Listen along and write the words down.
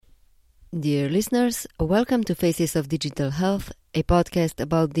Dear listeners, welcome to Faces of Digital Health, a podcast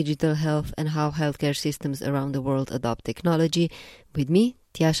about digital health and how healthcare systems around the world adopt technology, with me,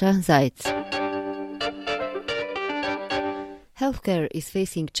 Tjasa Zajc. Healthcare is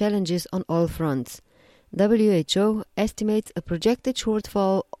facing challenges on all fronts. WHO estimates a projected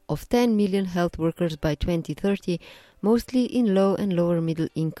shortfall of 10 million health workers by 2030, mostly in low and lower middle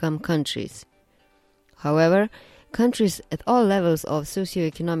income countries. However, countries at all levels of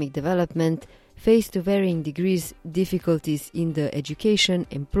socioeconomic development face to varying degrees difficulties in the education,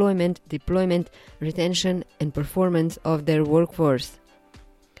 employment, deployment, retention and performance of their workforce.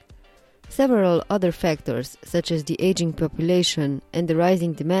 Several other factors, such as the aging population and the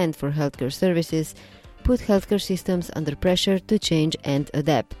rising demand for healthcare services, put healthcare systems under pressure to change and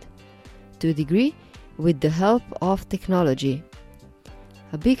adapt. To a degree, with the help of technology.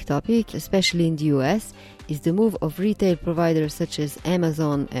 A big topic, especially in the US, is the move of retail providers such as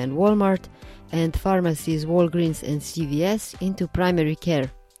Amazon and Walmart and pharmacies Walgreens and CVS into primary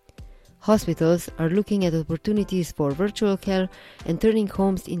care. Hospitals are looking at opportunities for virtual care and turning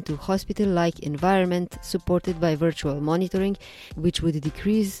homes into hospital-like environment supported by virtual monitoring, which would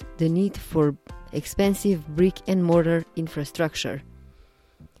decrease the need for expensive brick-and-mortar infrastructure.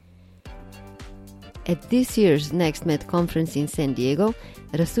 At this year's NextMed conference in San Diego,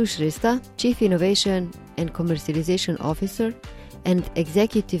 Rasu Shrestha, Chief Innovation and Commercialization Officer and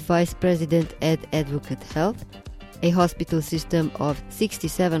Executive Vice President at Advocate Health, a hospital system of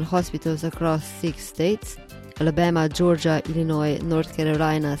 67 hospitals across 6 states, Alabama, Georgia, Illinois, North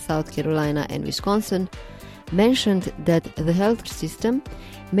Carolina, South Carolina and Wisconsin, mentioned that the health system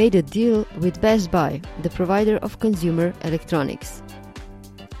made a deal with Best Buy, the provider of consumer electronics.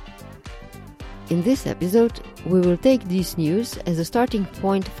 In this episode, we will take this news as a starting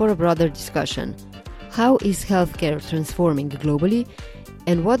point for a broader discussion. How is healthcare transforming globally,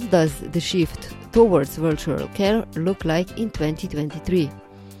 and what does the shift towards virtual care look like in 2023?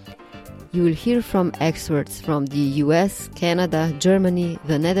 You will hear from experts from the US, Canada, Germany,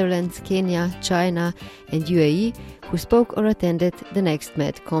 the Netherlands, Kenya, China, and UAE who spoke or attended the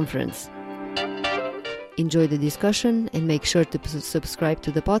NextMed conference. Enjoy the discussion and make sure to subscribe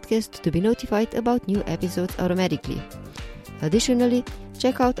to the podcast to be notified about new episodes automatically. Additionally,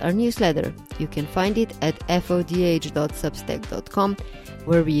 check out our newsletter. You can find it at fodh.substack.com,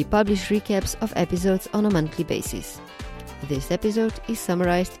 where we publish recaps of episodes on a monthly basis. This episode is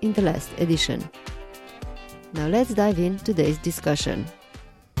summarized in the last edition. Now let's dive into today's discussion.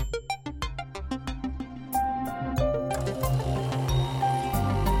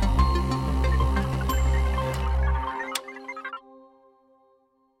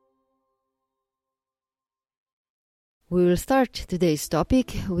 We will start today's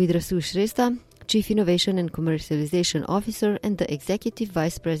topic with Rasu Shrestha, Chief Innovation and Commercialization Officer and the Executive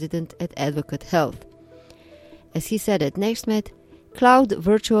Vice President at Advocate Health. As he said at NextMed, cloud,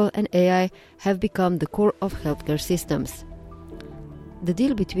 virtual and AI have become the core of healthcare systems. The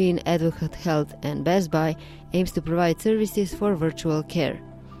deal between Advocate Health and Best Buy aims to provide services for virtual care.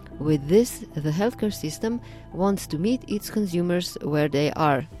 With this, the healthcare system wants to meet its consumers where they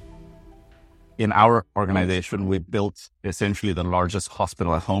are. In our organization, we built essentially the largest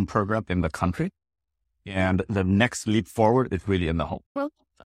hospital at home program in the country. And the next leap forward is really in the home.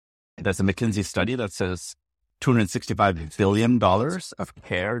 There's a McKinsey study that says $265 billion of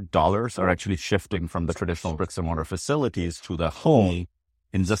care dollars are actually shifting from the traditional bricks and mortar facilities to the home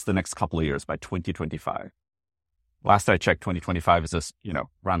in just the next couple of years by 2025. Last I checked, 2025 is just,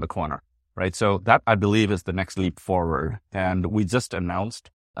 around the corner, right? So that, I believe, is the next leap forward. And we just announced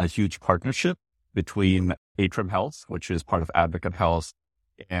a huge partnership between Atrium Health, which is part of Advocate Health,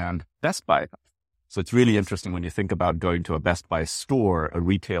 and Best Buy. So it's really interesting when you think about going to a Best Buy store, a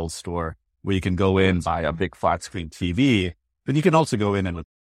retail store, where you can go in, buy a big flat screen TV, but you can also go in and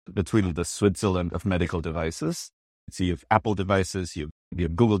it's really the Switzerland of medical devices. So you have Apple devices, you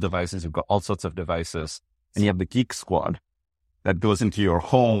have Google devices, you've got all sorts of devices, and you have the Geek Squad that goes into your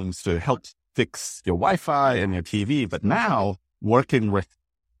homes to help fix your Wi-Fi and your TV. But now, working with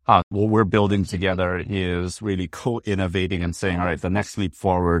what we're building together is really co-innovating and saying, all right, the next leap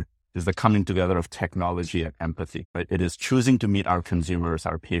forward is the coming together of technology and empathy, right? It is choosing to meet our consumers,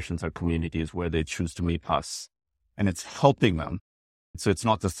 our patients, our communities where they choose to meet us. And it's helping them. So it's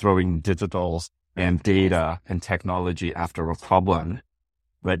not just throwing digital and data and technology after a problem,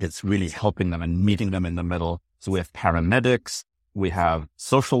 but it's really helping them and meeting them in the middle. So we have paramedics, we have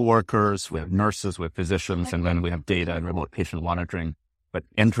social workers, we have nurses, we have physicians, and then we have data and remote patient monitoring. But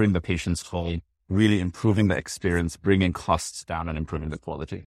entering the patient's home, really improving the experience, bringing costs down and improving the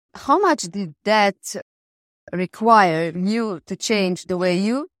quality. How much did that require you to change the way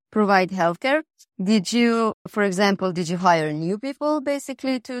you provide healthcare. Did you, for example, hire new people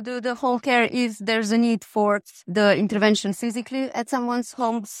basically to do the home care if there's a need for the intervention physically at someone's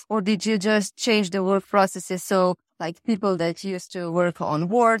home? Or did you just change the work processes so like people that used to work on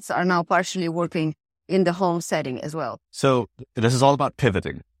wards are now partially working in the home setting as well? So this is all about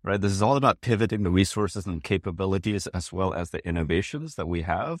pivoting, right? This is all about pivoting the resources and capabilities as well as the innovations that we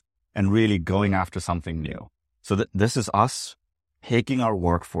have and really going after something new. So this is us taking our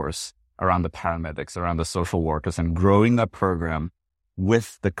workforce around the paramedics, around the social workers, and growing that program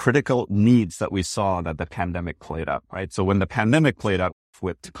with the critical needs that we saw that the pandemic played out, right? So when the pandemic played out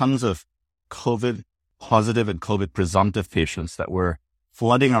with tons of COVID positive and COVID presumptive patients that were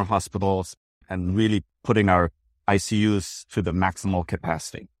flooding our hospitals and really putting our ICUs to the maximal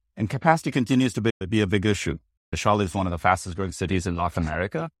capacity. And capacity continues to be a big issue. Charlotte is one of the fastest growing cities in North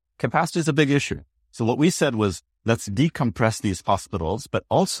America. Capacity is a big issue. So what we said was, let's decompress these hospitals, but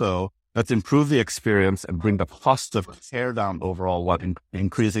also let's improve the experience and bring the cost of care down overall while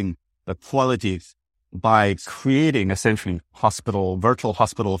increasing the quality by creating essentially virtual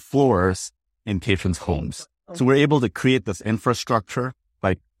hospital floors in patients' homes. So we're able to create this infrastructure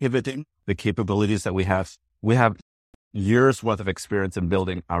by pivoting the capabilities that we have. We have years worth of experience in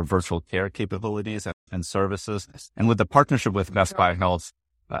building our virtual care capabilities and services. And with the partnership with Best Buy Health,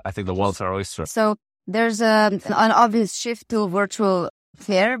 I think the world's our oyster. So there's an obvious shift to virtual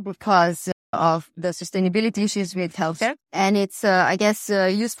care because of the sustainability issues with healthcare. And it's, I guess,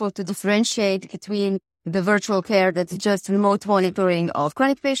 useful to differentiate between the virtual care that's just remote monitoring of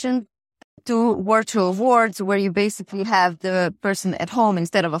chronic patients to virtual wards where you basically have the person at home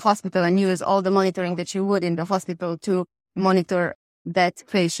instead of a hospital and use all the monitoring that you would in the hospital to monitor that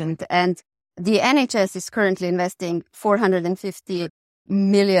patient. And the NHS is currently investing 450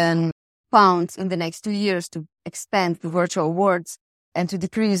 million pounds in the next 2 years to expand the virtual wards and to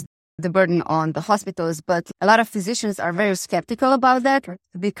decrease the burden on the hospitals. But a lot of physicians are very skeptical about that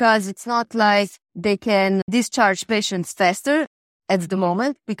because it's not like they can discharge patients faster at the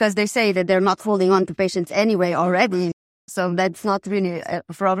moment because they say that they're not holding on to patients anyway already. So that's not really a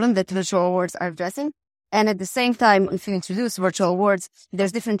problem that virtual wards are addressing. And at the same time, if you introduce virtual wards,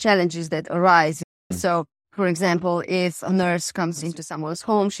 there's different challenges that arise. So for example, if a nurse comes into someone's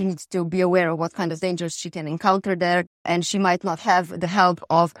home, she needs to be aware of what kind of dangers she can encounter there, and she might not have the help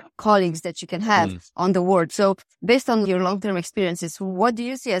of colleagues that she can have on the ward. So based on your long-term experiences, what do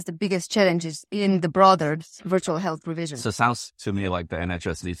you see as the biggest challenges in the broader virtual health provision? So it sounds to me like the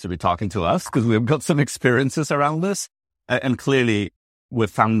NHS needs to be talking to us because we've got some experiences around this. And clearly, we've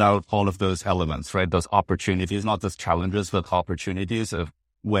found out all of those elements, right? Those opportunities, not just challenges, but opportunities of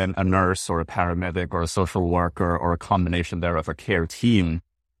when a nurse or a paramedic or a social worker or a combination thereof, a care team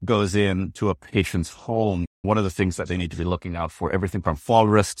goes into a patient's home, what are the things that they need to be looking out for? Everything from fall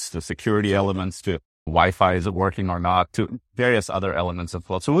risks to security elements to Wi-Fi, is it working or not, to various other elements of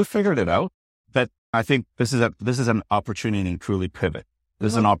well. So we've figured it out. But I think this is an opportunity to truly pivot.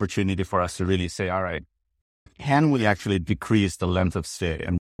 This is an opportunity for us to really say, all right, can we actually decrease the length of stay?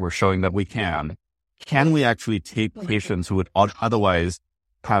 And we're showing that we can. Can we actually take patients who would otherwise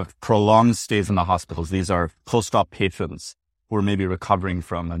have prolonged stays in the hospitals? These are post-op patients who are maybe recovering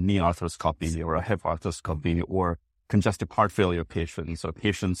from a knee arthroscopy or a hip arthroscopy or congestive heart failure patients or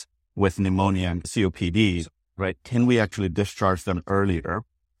patients with pneumonia and COPD, right? Can we actually discharge them earlier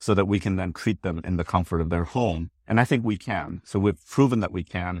so that we can then treat them in the comfort of their home? And I think we can. So we've proven that we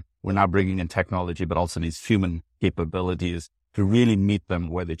can. We're now bringing in technology, but also these human capabilities to really meet them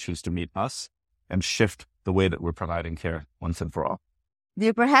where they choose to meet us and shift the way that we're providing care once and for all. Do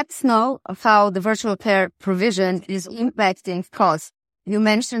you perhaps know of how the virtual care provision is impacting costs? You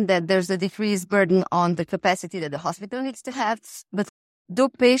mentioned that there's a decreased burden on the capacity that the hospital needs to have, but do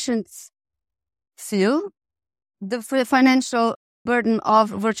patients feel the financial burden of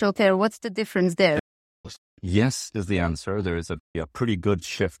virtual care? What's the difference there? Yes is the answer. There is a pretty good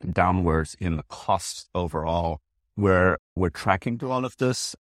shift downwards in the costs overall where we're tracking to all of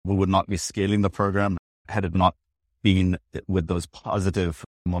this. We would not be scaling the program had it not been with those positive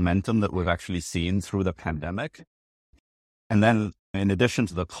momentum that we've actually seen through the pandemic. And then in addition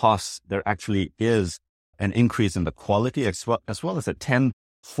to the costs, there actually is an increase in the quality as well as a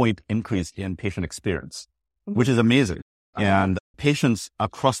 10-point increase in patient experience, which is amazing. And patients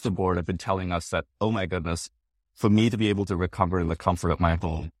across the board have been telling us that, oh my goodness, for me to be able to recover in the comfort of my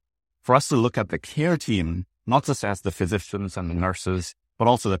home, for us to look at the care team, not just as the physicians and the nurses, but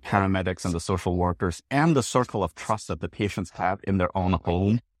also the paramedics and the social workers and the circle of trust that the patients have in their own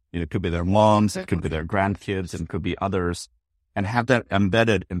home. It could be their moms, it could be their grandkids, it could be others, and have that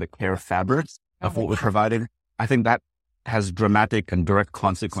embedded in the care fabric of what we're providing. I think that has dramatic and direct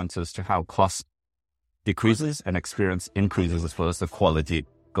consequences to how cost decreases and experience increases, as well as the quality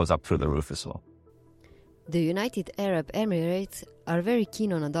goes up through the roof as well. The United Arab Emirates are very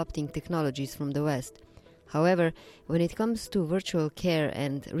keen on adopting technologies from the West. However, when it comes to virtual care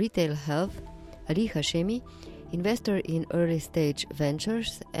and retail health, Ali Hashemi, investor in early-stage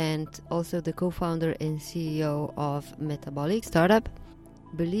ventures and also the co-founder and CEO of Metabolic startup,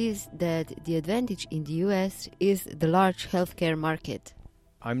 believes that the advantage in the US is the large healthcare market.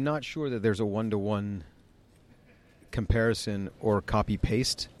 I'm not sure that there's a one-to-one comparison or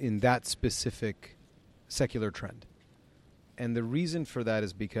copy-paste in that specific secular trend. And the reason for that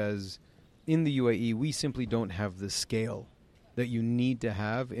is because in the UAE, we simply don't have the scale that you need to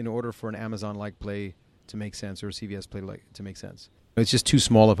have in order for an Amazon-like play to make sense or a CVS play to make sense. It's just too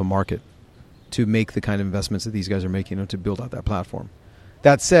small of a market to make the kind of investments that these guys are making to build out that platform.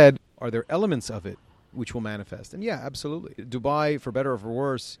 That said, are there elements of it which will manifest? And yeah, absolutely. Dubai, for better or for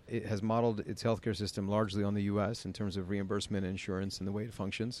worse, it has modeled its healthcare system largely on the US in terms of reimbursement and insurance and the way it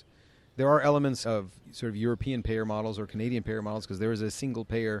functions. There are elements of sort of European payer models or Canadian payer models because there is a single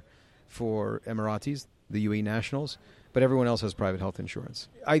payer for Emiratis, the UAE nationals, but everyone else has private health insurance.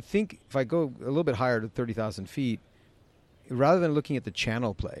 I think if I go a little bit higher to 30,000 feet, rather than looking at the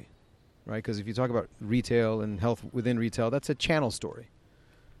channel play, right? Because if you talk about retail and health within retail, that's a channel story.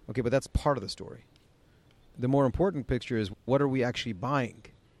 Okay, but that's part of the story. The more important picture is, what are we actually buying?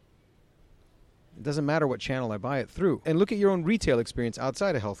 It doesn't matter what channel I buy it through. And look at your own retail experience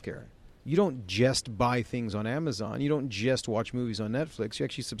outside of healthcare. You don't just buy things on Amazon. You don't just watch movies on Netflix. You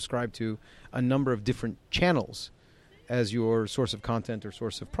actually subscribe to a number of different channels as your source of content or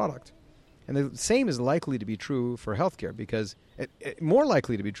source of product. And the same is likely to be true for healthcare, because more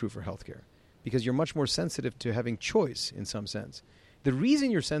likely to be true for healthcare, because you're much more sensitive to having choice in some sense. The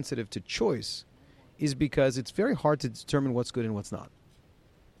reason you're sensitive to choice is because it's very hard to determine what's good and what's not.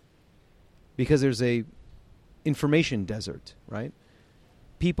 Because there's a information desert, right?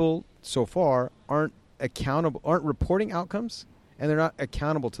 People so far aren't reporting outcomes, and they're not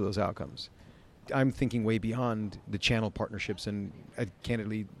accountable to those outcomes. I'm thinking way beyond the channel partnerships, and I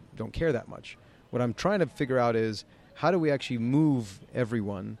candidly don't care that much. What I'm trying to figure out is, how do we actually move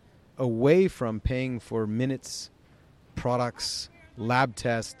everyone away from paying for minutes, products, lab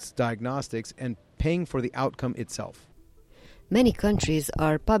tests, diagnostics, and paying for the outcome itself? Many countries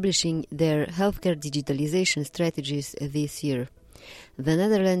are publishing their healthcare digitalization strategies this year. The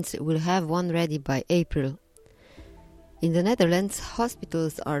Netherlands will have one ready by April. In the Netherlands,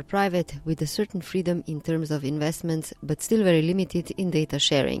 hospitals are private with a certain freedom in terms of investments, but still very limited in data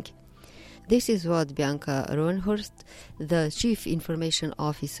sharing. This is what Bianca Roenhorst, the Chief Information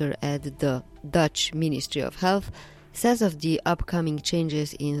Officer at the Dutch Ministry of Health, says of the upcoming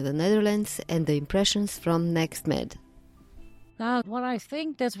changes in the Netherlands and the impressions from NextMed. Now, what I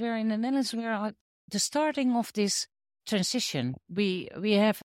think that we're in the Netherlands, we are at the starting of this transition. We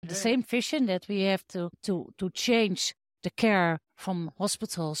have the same vision that we have to change the care from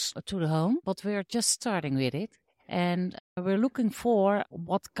hospitals to the home, but we're just starting with it. And we're looking for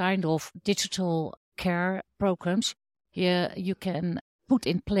what kind of digital care programs you can put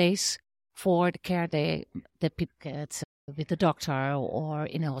in place for the care that people get with the doctor or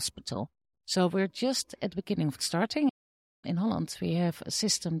in a hospital. So we're just at the beginning of starting. In Holland, we have a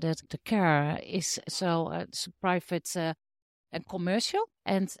system that the care is it's private and commercial,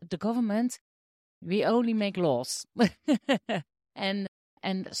 and the government, we only make laws. and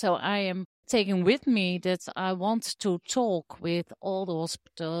so I am taking with me that I want to talk with all the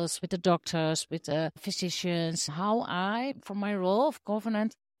hospitals, with the doctors, with the physicians, how I, from my role of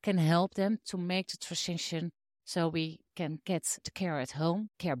government, can help them to make the transition so we can get the care at home,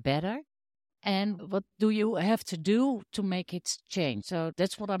 care better. And what do you have to do to make it change? So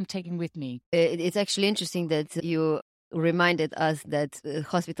that's what I'm taking with me. It's actually interesting that you reminded us that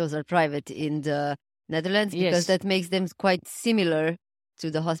hospitals are private in the Netherlands, because that makes them quite similar to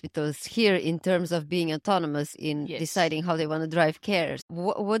the hospitals here in terms of being autonomous in deciding how they want to drive care.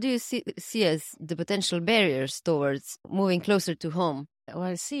 What do you see as the potential barriers towards moving closer to home? What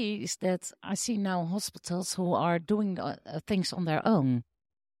I see is that I see now hospitals who are doing things on their own.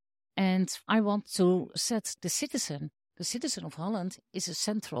 And I want to set the citizen of Holland is a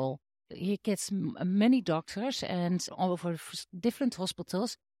central. He gets many doctors and over different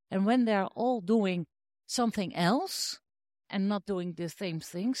hospitals. And when they're all doing something else and not doing the same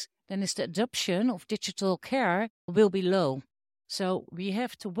things, then the adoption of digital care will be low. So we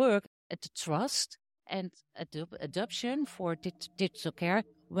have to work at the trust and adoption for digital care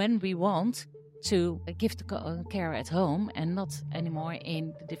when we want to give the care at home and not anymore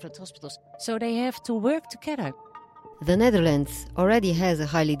in the different hospitals. So they have to work together. The Netherlands already has a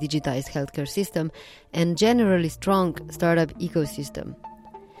highly digitized healthcare system and generally strong startup ecosystem.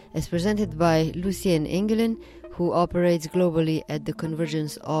 As presented by Lucien Engelen, who operates globally at the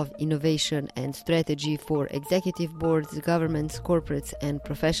convergence of innovation and strategy for executive boards, governments, corporates and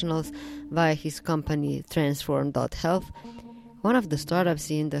professionals via his company Transform.Health, one of the startups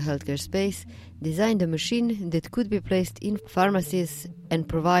in the healthcare space designed a machine that could be placed in pharmacies and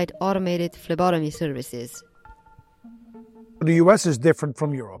provide automated phlebotomy services. The US is different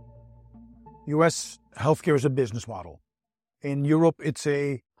from Europe. US healthcare is a business model. In Europe, it's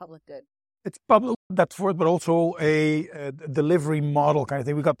a Public good. It's public, that's for it, but also a delivery model kind of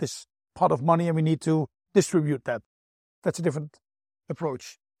thing. We got this pot of money and we need to distribute that. That's a different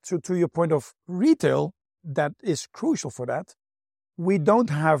approach. So to your point of retail, that is crucial for that. We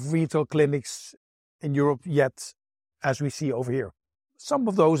don't have retail clinics in Europe yet, as we see over here. Some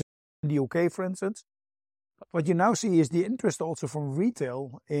of those in the UK, for instance. What you now see is the interest also from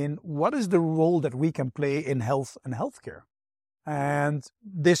retail in what is the role that we can play in health and healthcare. And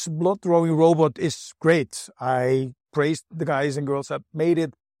this blood drawing robot is great. I praised the guys and girls that made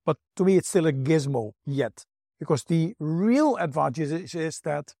it, but to me it's still a gizmo yet. Because the real advantage is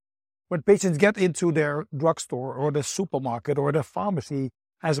that when patients get into their drugstore or the supermarket or the pharmacy,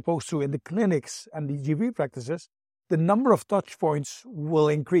 as opposed to in the clinics and the GP practices, the number of touch points will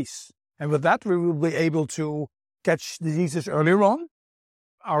increase. And with that, we will be able to catch diseases earlier on,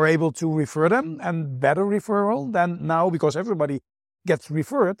 are able to refer them, and better referral than now because everybody gets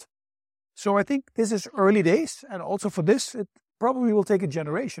referred. So I think this is early days, and also for this, it probably will take a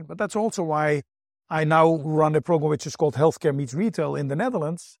generation. But that's also why I now run a program which is called Healthcare Meets Retail in the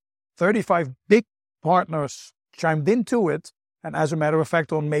Netherlands. 35 big partners chimed into it. And as a matter of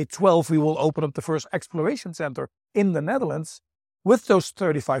fact, on May 12, we will open up the first exploration center in the Netherlands with those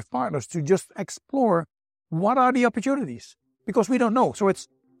 35 partners to just explore what are the opportunities. Because we don't know. So it's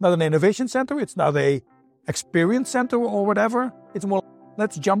not an innovation center, it's not a experience center or whatever. It's more,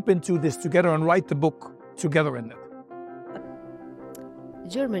 let's jump into this together and write the book together in it.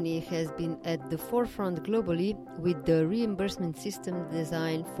 Germany has been at the forefront globally with the reimbursement system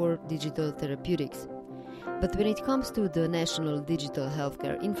designed for digital therapeutics. But when it comes to the national digital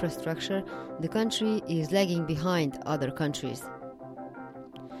healthcare infrastructure, the country is lagging behind other countries.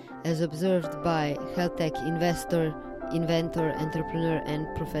 As observed by health tech investor, inventor, entrepreneur and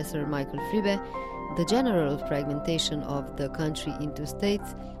Professor Michael Friebe, the general fragmentation of the country into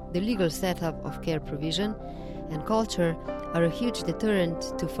states, the legal setup of care provision and culture are a huge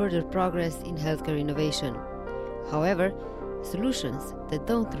deterrent to further progress in healthcare innovation. However, solutions that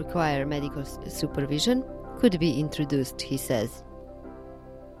don't require medical supervision could be introduced, he says.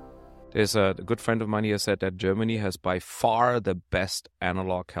 There's a good friend of mine here said that Germany has by far the best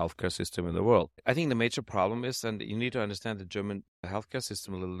analog healthcare system in the world. I think the major problem is, and you need to understand the German healthcare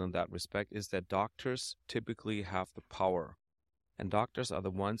system a little in that respect, is that doctors typically have the power. And doctors are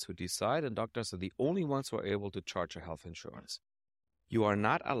the ones who decide, and doctors are the only ones who are able to charge a health insurance. You are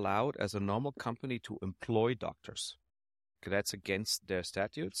not allowed as a normal company to employ doctors. That's against their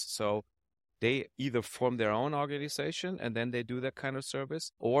statutes. So they either form their own organization and then they do that kind of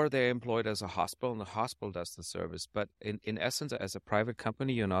service, or they're employed as a hospital and the hospital does the service. But in essence, as a private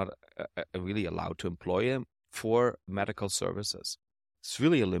company, you're not really allowed to employ them for medical services. It's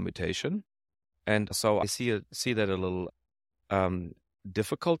really a limitation. And so I see that a little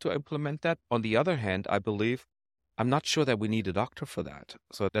difficult to implement that. On the other hand, I'm not sure that we need a doctor for that.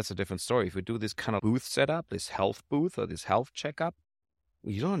 So that's a different story. If we do this kind of booth setup, this health booth or this health checkup,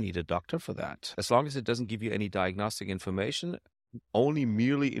 you don't need a doctor for that. As long as it doesn't give you any diagnostic information, only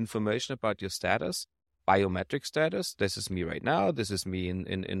merely information about your status, biometric status. This is me right now. This is me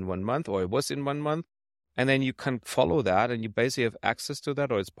in 1 month, or it was in 1 month. And then you can follow that and you basically have access to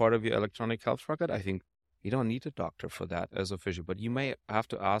that, or it's part of your electronic health record. I think you don't need a doctor for that as official, but you may have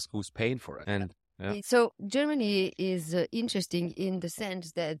to ask who's paying for it. And yeah. So Germany is interesting in the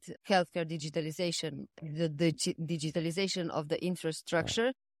sense that healthcare digitalization, the digitalization of the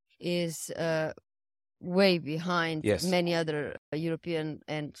infrastructure is way behind many other European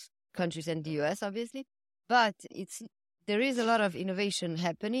and countries and the US, obviously. But there is a lot of innovation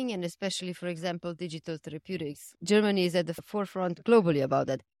happening, and especially, for example, digital therapeutics. Germany is at the forefront globally about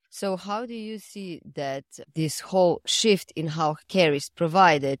that. So how do you see that this whole shift in how care is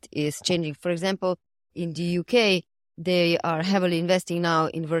provided is changing? For example, in the UK, they are heavily investing now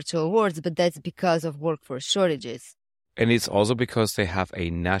in virtual wards, but that's because of workforce shortages. And it's also because they have a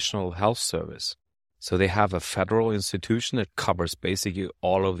national health service. So they have a federal institution that covers basically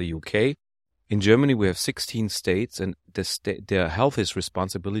all of the UK. In Germany, we have 16 states, and their health is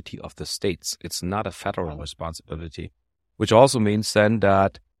responsibility of the states. It's not a federal responsibility, which also means then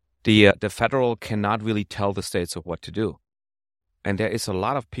that the federal cannot really tell the states of what to do. And there is a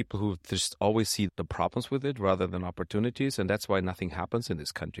lot of people who just always see the problems with it rather than opportunities, and that's why nothing happens in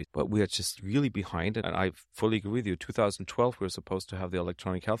this country. But we are just really behind, and I fully agree with you. 2012, we were supposed to have the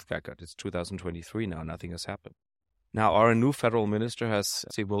electronic health record. It's 2023 now. Nothing has happened. Now, our new federal minister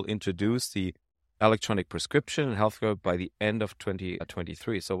will introduce the electronic prescription and healthcare by the end of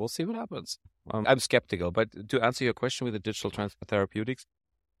 2023. So we'll see what happens. I'm skeptical, but to answer your question with the digital transfer therapeutics,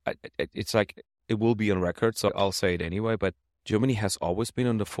 it's like it will be on record, so I'll say it anyway. But Germany has always been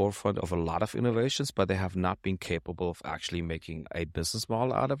on the forefront of a lot of innovations, but they have not been capable of actually making a business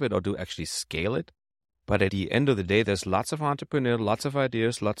model out of it or to actually scale it. But at the end of the day, there's lots of entrepreneurs, lots of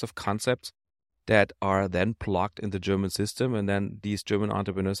ideas, lots of concepts that are then plugged in the German system, and then these German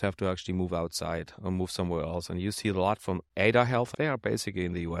entrepreneurs have to actually move outside or move somewhere else. And you see a lot from Ada Health. They are basically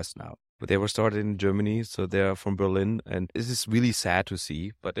in the US now, but they were started in Germany, so they're from Berlin, and this is really sad to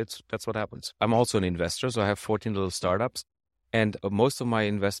see, but that's what happens. I'm also an investor, so I have 14 little startups, and most of my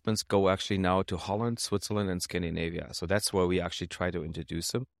investments go actually now to Holland, Switzerland, and Scandinavia. So that's where we actually try to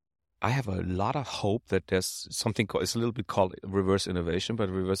introduce them. I have a lot of hope that there's something it's a little bit called reverse innovation,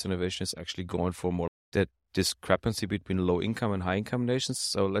 but reverse innovation is actually going for more that discrepancy between low income and high income nations.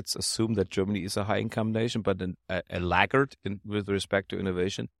 So let's assume that Germany is a high income nation, but a laggard with respect to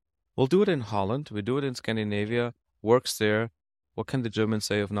innovation. We'll do it in Holland. We do it in Scandinavia. Works there. What can the Germans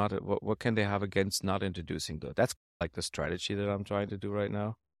say of not? What can they have against not introducing that? That's like the strategy that I'm trying to do right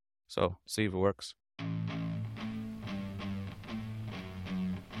now. So see if it works.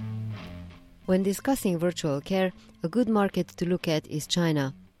 When discussing virtual care, a good market to look at is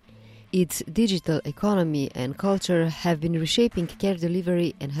China. Its digital economy and culture have been reshaping care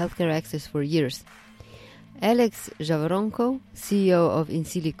delivery and healthcare access for years. Alex Javaronko, CEO of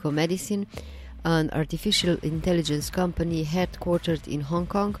Insilico Medicine, an artificial intelligence company headquartered in Hong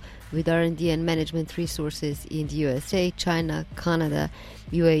Kong with R&D and management resources in the USA, China, Canada,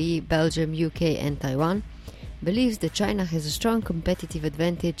 UAE, Belgium, UK and Taiwan, believes that China has a strong competitive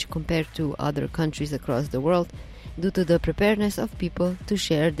advantage compared to other countries across the world due to the preparedness of people to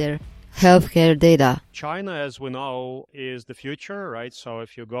share their healthcare data. China, as we know, is the future, right? So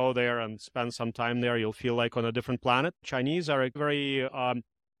if you go there and spend some time there, you'll feel like on a different planet. Chinese are very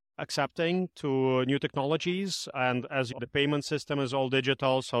accepting to new technologies, and as the payment system is all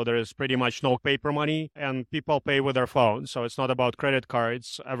digital, so there is pretty much no paper money, and people pay with their phones. So it's not about credit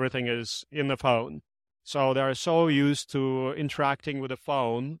cards. Everything is in the phone. So they are so used to interacting with the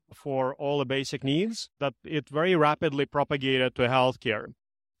phone for all the basic needs that it very rapidly propagated to healthcare.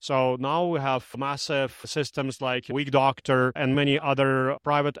 So now we have massive systems like Week Doctor and many other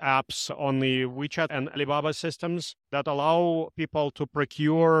private apps on the WeChat and Alibaba systems that allow people to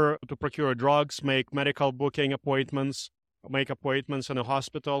procure drugs, make medical booking appointments, make appointments in a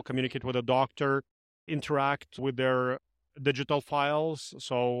hospital, communicate with a doctor, interact with their digital files,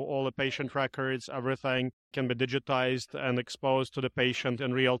 so all the patient records, everything can be digitized and exposed to the patient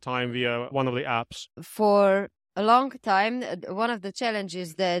in real time via one of the apps. For a long time, one of the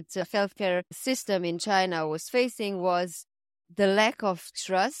challenges that the healthcare system in China was facing was the lack of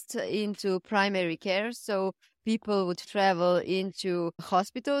trust into primary care. So people would travel into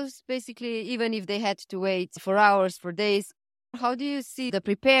hospitals, basically, even if they had to wait for hours, for days. How do you see the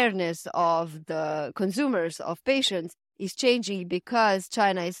preparedness of the consumers, of patients, is changing because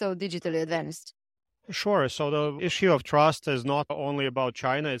China is so digitally advanced? Sure. So the issue of trust is not only about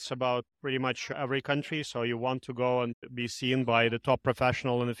China, it's about pretty much every country. So you want to go and be seen by the top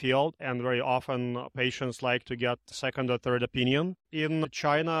professional in the field. And very often patients like to get second or third opinion. In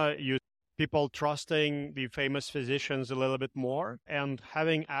China, people trusting the famous physicians a little bit more, and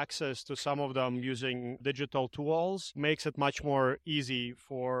having access to some of them using digital tools makes it much more easy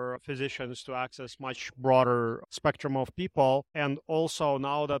for physicians to access much broader spectrum of people. And also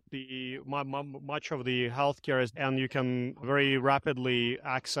now that much of the healthcare is, and you can very rapidly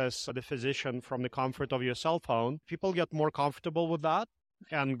access the physician from the comfort of your cell phone, people get more comfortable with that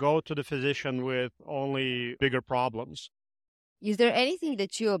and go to the physician with only bigger problems. Is there anything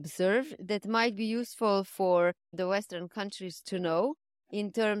that you observe that might be useful for the Western countries to know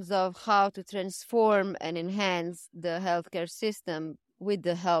in terms of how to transform and enhance the healthcare system with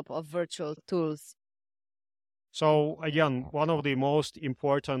the help of virtual tools? So again, one of the most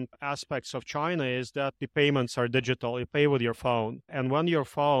important aspects of China is that the payments are digital. You pay with your phone. And when your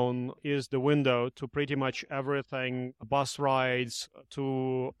phone is the window to pretty much everything, bus rides,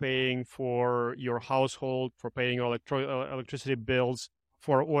 to paying for your household, for paying your electricity bills,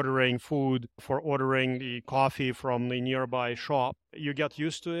 for ordering food, for ordering the coffee from the nearby shop. You get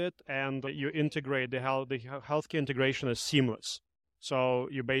used to it and you integrate the healthcare integration is seamless. So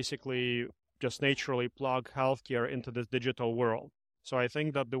you basically just naturally plug healthcare into this digital world. So I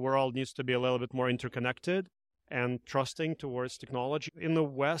think that the world needs to be a little bit more interconnected and trusting towards technology. In the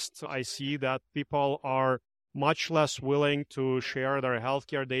West, I see that people are much less willing to share their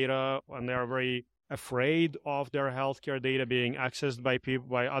healthcare data, and they're very afraid of their healthcare data being accessed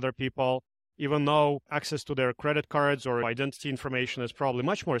by other people, even though access to their credit cards or identity information is probably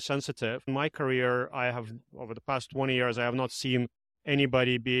much more sensitive. In my career, over the past 20 years, I have not seen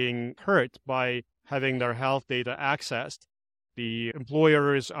anybody being hurt by having their health data accessed. The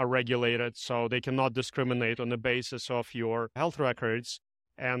employers are regulated, so they cannot discriminate on the basis of your health records.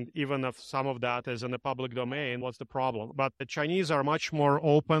 And even if some of that is in the public domain, what's the problem? But the Chinese are much more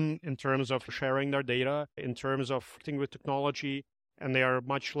open in terms of sharing their data, in terms of working with technology, and they are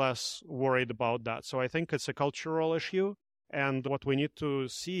much less worried about that. So I think it's a cultural issue. And what we need to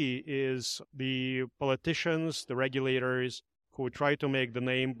see is the politicians, the regulators, who try to make the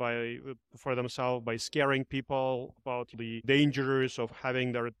name for themselves by scaring people about the dangers of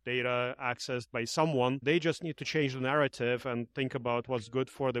having their data accessed by someone. They just need to change the narrative and think about what's good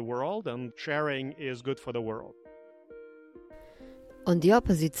for the world, and sharing is good for the world. On the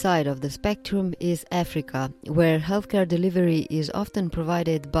opposite side of the spectrum is Africa, where healthcare delivery is often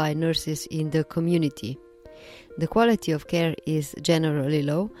provided by nurses in the community. The quality of care is generally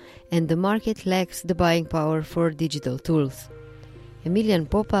low, and the market lacks the buying power for digital tools. Emilian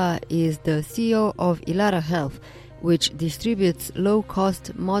Popa is the CEO of Ilara Health, which distributes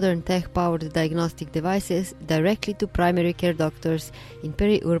low-cost, modern tech-powered diagnostic devices directly to primary care doctors in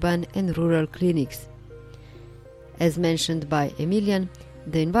peri-urban and rural clinics. As mentioned by Emilian,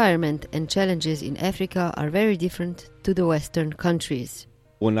 the environment and challenges in Africa are very different to the Western countries.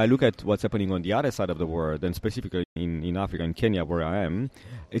 When I look at what's happening on the other side of the world, and specifically in Africa, in Kenya, where I am,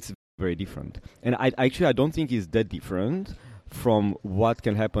 it's very different. And I don't think it's that different from what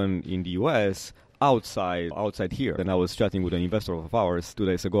can happen in the US outside here. And I was chatting with an investor of ours 2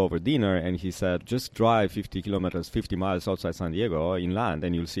 days ago over dinner, and he said, just drive 50 miles outside San Diego inland,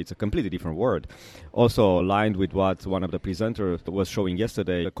 and you'll see it's a completely different world. Also aligned with what one of the presenters was showing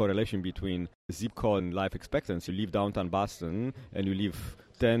yesterday, the correlation between zip code and life expectancy. You live downtown Boston, and you live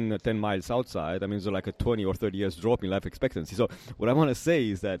 10 miles outside. I mean, it's like a 20 or 30 years drop in life expectancy. So what I want to say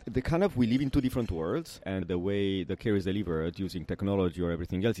is that we live in two different worlds, and the way the care is delivered using technology or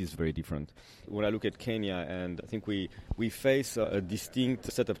everything else is very different. When I look at Kenya, and I think we face a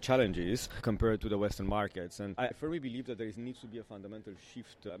distinct set of challenges compared to the Western markets. And I firmly believe that there needs to be a fundamental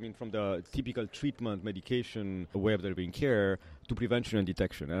shift, from the typical treatment, medication way of delivering care to prevention and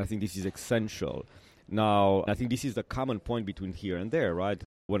detection. And I think this is essential. Now, I think this is the common point between here and there, right?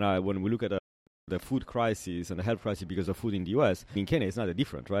 When we look at the food crisis and the health crisis because of food in the US, in Kenya it's not that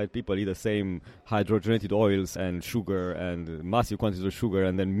different, right? People eat the same hydrogenated oils and sugar and massive quantities of sugar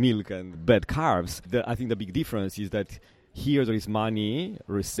and then milk and bad carbs. I think the big difference is that here there is money,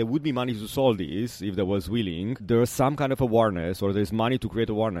 there would be money to solve this if there was willing. There is some kind of awareness, or there is money to create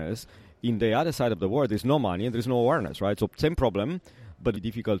awareness. In the other side of the world, there's no money and there's no awareness, right? So same problem, but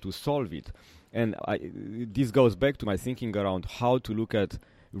difficult to solve it. And this goes back to my thinking around how to look at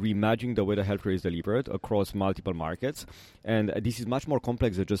reimagining the way the healthcare is delivered across multiple markets. And this is much more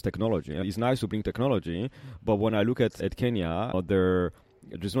complex than just technology. It's nice to bring technology, but when I look at Kenya,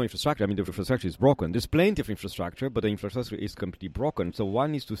 there's no infrastructure. I mean, the infrastructure is broken. There's plenty of infrastructure, but the infrastructure is completely broken. So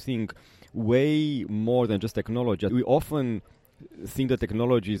one needs to think way more than just technology. We often think that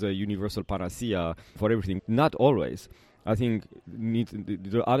technology is a universal panacea for everything. Not always. I think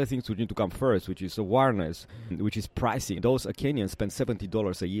there are other things which need to come first, which is awareness, which is pricing. Those Kenyans spend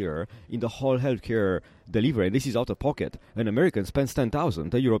 $70 a year in the whole healthcare delivery, and this is out of pocket. An American spends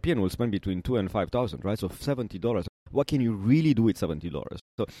 $10,000. A European will spend between $2,000 and $5,000, right? So $70. What can you really do with $70?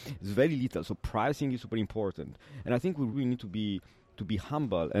 So it's very little. So pricing is super important, and I think we really need to be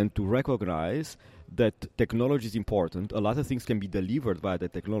humble and to recognize that technology is important. A lot of things can be delivered by the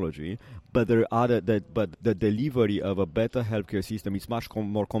technology, but but the delivery of a better healthcare system is much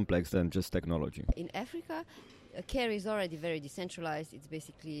more complex than just technology. In Africa, care is already very decentralized. It's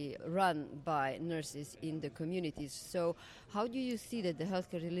basically run by nurses in the communities. So how do you see that the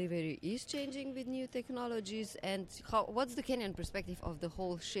healthcare delivery is changing with new technologies, and what's the Kenyan perspective of the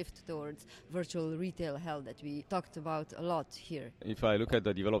whole shift towards virtual retail health that we talked about a lot here? If I look at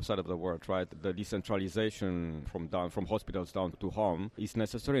the developed side of the world, right, the decentralization from hospitals down to home is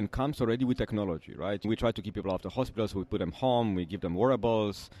necessary and comes already with technology, right? We try to keep people out of the hospitals, we put them home, we give them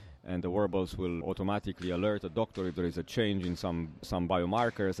wearables, and the wearables will automatically alert a doctor if there is a change in some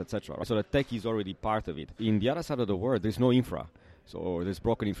biomarkers, etc. So the tech is already part of it. In the other side of the world, there's no infra. So there's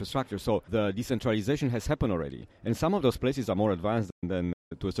broken infrastructure. So the decentralization has happened already. And some of those places are more advanced than,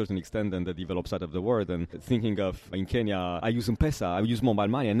 to a certain extent, than the developed side of the world. And thinking of, in Kenya, I use M-Pesa, I use mobile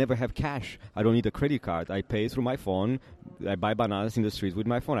money, I never have cash. I don't need a credit card. I pay through my phone. I buy bananas in the streets with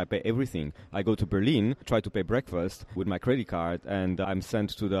my phone. I pay everything. I go to Berlin, try to pay breakfast with my credit card, and I'm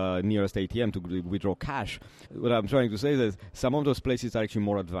sent to the nearest ATM to withdraw cash. What I'm trying to say is that some of those places are actually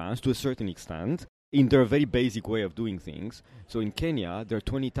more advanced to a certain extent in their very basic way of doing things. So in Kenya, there are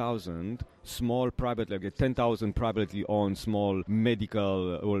 20,000 small private, like 10,000 privately owned small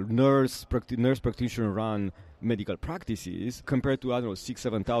medical or nurse practitioner-run medical practices compared to,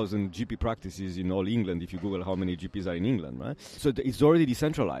 6,000-7,000 GP practices in all England, if you Google how many GPs are in England, right? So it's already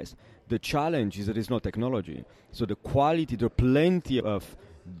decentralized. The challenge is that there's no technology. So the quality, there are plenty of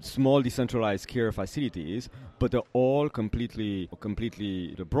small decentralized care facilities, but they're all completely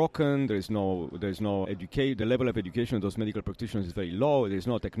broken. There's no education. The level of education of those medical practitioners is very low. There's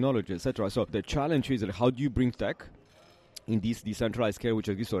no technology, etc. So the challenge is that how do you bring tech in this decentralized care which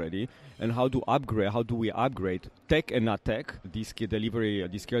exists already, and how do we upgrade tech and not tech this care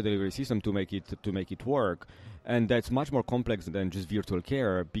delivery system to make it work? And that's much more complex than just virtual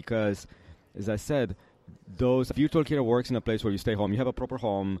care, because, as I said, those virtual care works in a place where you stay home. You have a proper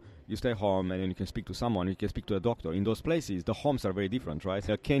home, you stay home, and then you can speak to someone, you can speak to a doctor. In those places, the homes are very different, right?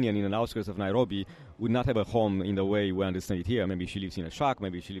 A Kenyan in an outskirts of Nairobi would not have a home in the way we understand it here. Maybe she lives in a shack,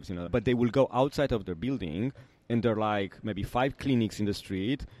 maybe she lives in a... But they will go outside of their building, and there are like maybe 5 clinics in the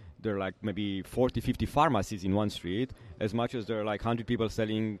street. There are like maybe 40, 50 pharmacies in one street, as much as there are like 100 people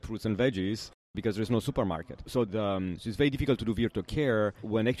selling fruits and veggies, because there's no supermarket. So it's very difficult to do virtual care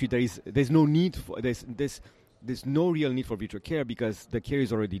when actually there's no real need for virtual care, because the care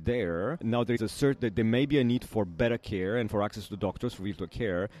is already there. Now there is there may be a need for better care and for access to doctors for virtual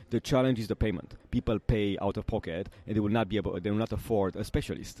care. The challenge is the payment. People pay out of pocket, and they will not afford a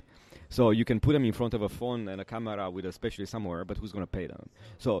specialist. So you can put them in front of a phone and a camera with a specialist somewhere, but who's going to pay them?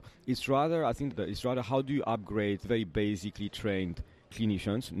 So it's rather how do you upgrade very basically trained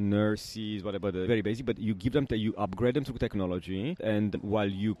clinicians, nurses, whatever, very basic, but you upgrade them through technology, and while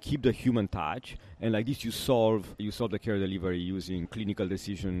you keep the human touch, and like this you solve the care delivery using clinical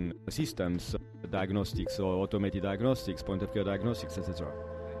decision systems, diagnostics, or automated diagnostics, point of care diagnostics, etc.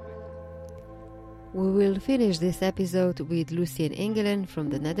 We will finish this episode with Lucien Engelen from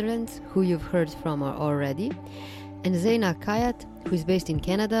the Netherlands, who you've heard from already, and Zeina Kayat, who is based in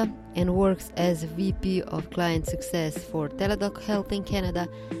Canada and works as VP of Client Success for Teladoc Health in Canada.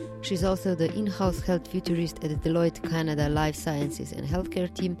 She's also the in-house health futurist at the Deloitte Canada Life Sciences and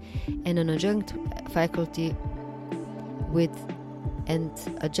Healthcare team, and an adjunct faculty with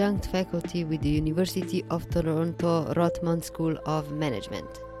the University of Toronto Rotman School of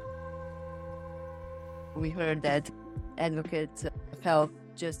Management. We heard that Advocate Health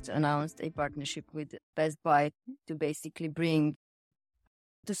just announced a partnership with Best Buy to basically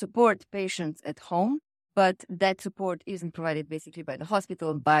to support patients at home, but that support isn't provided basically by the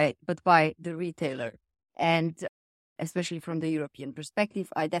hospital, but by the retailer. And especially from the European perspective,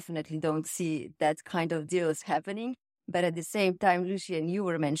 I definitely don't see that kind of deals happening. But at the same time, Lucien, you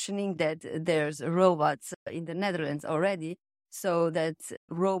were mentioning that there's robots in the Netherlands already, so that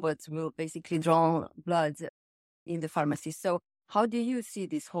robots will basically draw blood in the pharmacy. So how do you see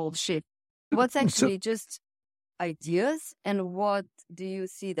this whole shift? What's actually just ideas, and what do you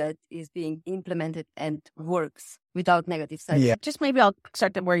see that is being implemented and works without negative side effects? Just maybe I'll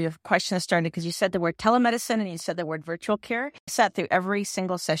start where your question is starting, because you said the word telemedicine and you said the word virtual care. I sat through every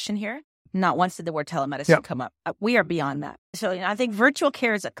single session here. Not once did the word telemedicine come up. We are beyond that. So I think virtual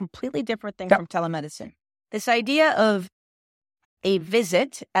care is a completely different thing from telemedicine. This idea of a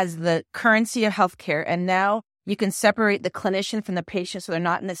visit as the currency of healthcare, and now you can separate the clinician from the patient so they're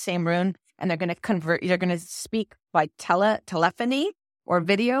not in the same room, and they're going to speak by telephony or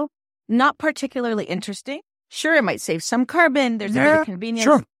video. Not particularly interesting. Sure, it might save some carbon. There's a bit of convenience.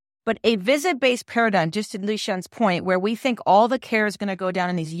 Sure. But a visit-based paradigm, just to Lucian's point, where we think all the care is going to go down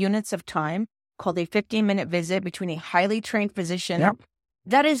in these units of time, called a 15-minute visit between a highly trained physician,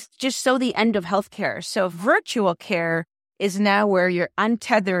 that is just so the end of healthcare. So virtual care is now where you're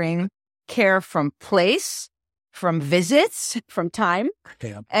untethering care from place, from visits, from time,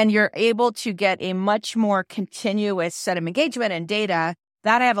 and you're able to get a much more continuous set of engagement and data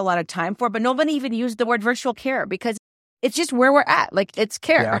that I have a lot of time for. But nobody even used the word virtual care because it's just where we're at. Like, it's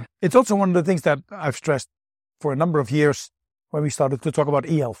care. Yeah. It's also one of the things that I've stressed for a number of years when we started to talk about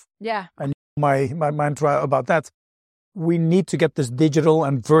e-health. Yeah. And my mantra about that we need to get this digital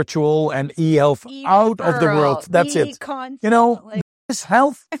and virtual and e-health out of the world. That's it. You know, this is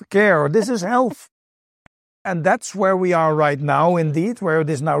health care. This is health. And that's where we are right now, indeed, where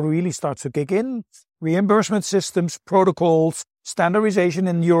this now really starts to kick in. Reimbursement systems, protocols, standardization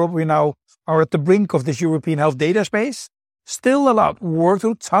in Europe. We now are at the brink of this European health data space. Still a lot of work to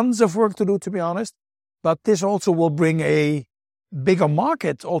do, tons of work to do, to be honest. But this also will bring a bigger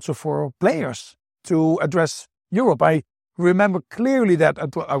market also for players to address Europe. I remember clearly that,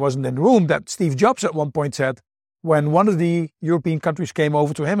 I wasn't in the room, that Steve Jobs at one point said, when one of the European countries came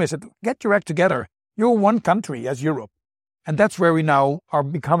over to him, he said, get your act together. You're one country as Europe. And that's where we now are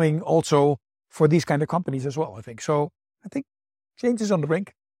becoming also for these kind of companies as well, I think. So I think change is on the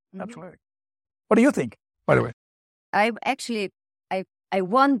brink. Mm-hmm. Absolutely. What do you think, by the way? I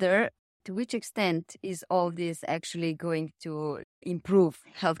wonder to which extent is all this actually going to improve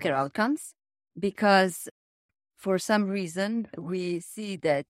healthcare outcomes? Because for some reason, we see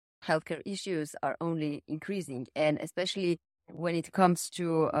that healthcare issues are only increasing, and especially when it comes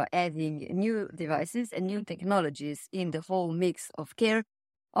to adding new devices and new technologies in the whole mix of care,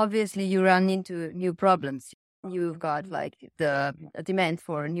 obviously you run into new problems. You've got like the demand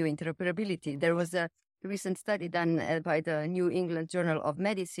for new interoperability. There was a recent study done by the New England Journal of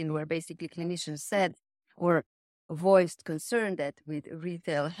Medicine where basically clinicians said or voiced concern that with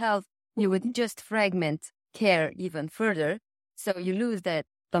retail health, you would just fragment care even further. So you lose that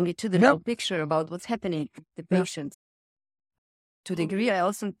longitudinal picture about what's happening with the patients. To a degree, I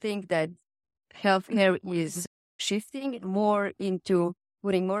also think that healthcare is shifting more into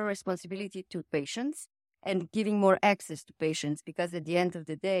putting more responsibility to patients and giving more access to patients, because at the end of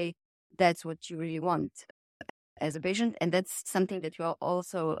the day, that's what you really want as a patient. And that's something that you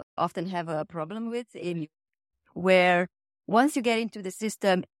also often have a problem with, where once you get into the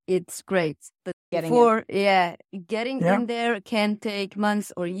system, it's great. But getting in there can take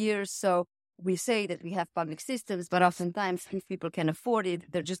months or years. So we say that we have public systems, but oftentimes if people can afford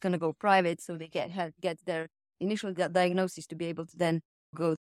it, they're just going to go private so they get their initial diagnosis to be able to then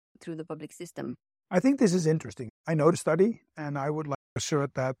go through the public system. I think this is interesting. I know the study, and I would like to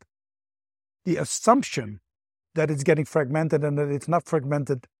assert that the assumption that it's getting fragmented and that it's not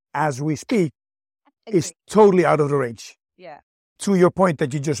fragmented as we speak is totally out of the range. Yeah. To your point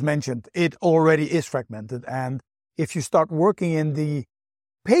that you just mentioned, it already is fragmented. And if you start working in the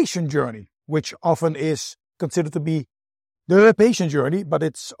patient journey, which often is considered to be the patient journey, but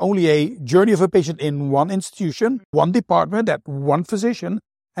it's only a journey of a patient in one institution, one department, at one physician,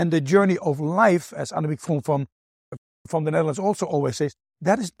 and the journey of life, as Annemiek from the Netherlands also always says,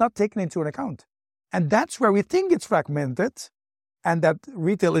 that is not taken into account. And that's where we think it's fragmented, and that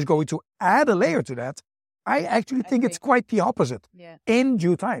retail is going to add a layer to that. I actually think it's quite the opposite in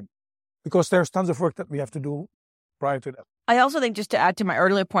due time, because there's tons of work that we have to do prior to that. I also think, just to add to my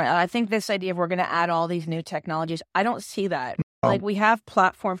earlier point, I think this idea of we're going to add all these new technologies, I don't see that. Like, we have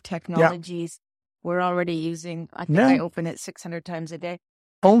platform technologies we're already using. I think I open it 600 times a day.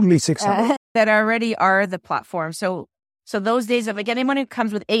 Only 600. That already are the platform. So those days of, like, anyone who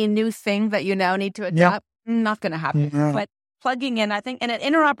comes with a new thing that you now need to adapt, not going to happen. But plugging in, I think, and an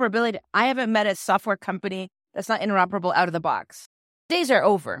interoperability, I haven't met a software company that's not interoperable out of the box. Days are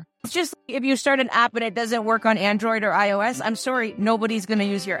over. It's just if you start an app and it doesn't work on Android or iOS, I'm sorry, nobody's going to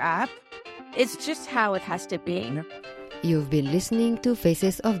use your app. It's just how it has to be. You've been listening to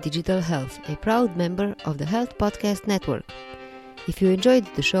Faces of Digital Health, a proud member of the Health Podcast Network. If you enjoyed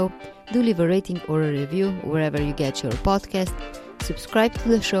the show, do leave a rating or a review wherever you get your podcast, subscribe to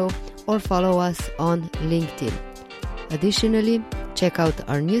the show, or follow us on LinkedIn. Additionally, check out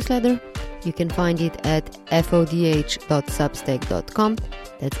our newsletter. You can find it at fodh.substack.com.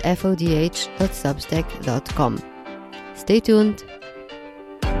 That's fodh.substack.com. Stay tuned.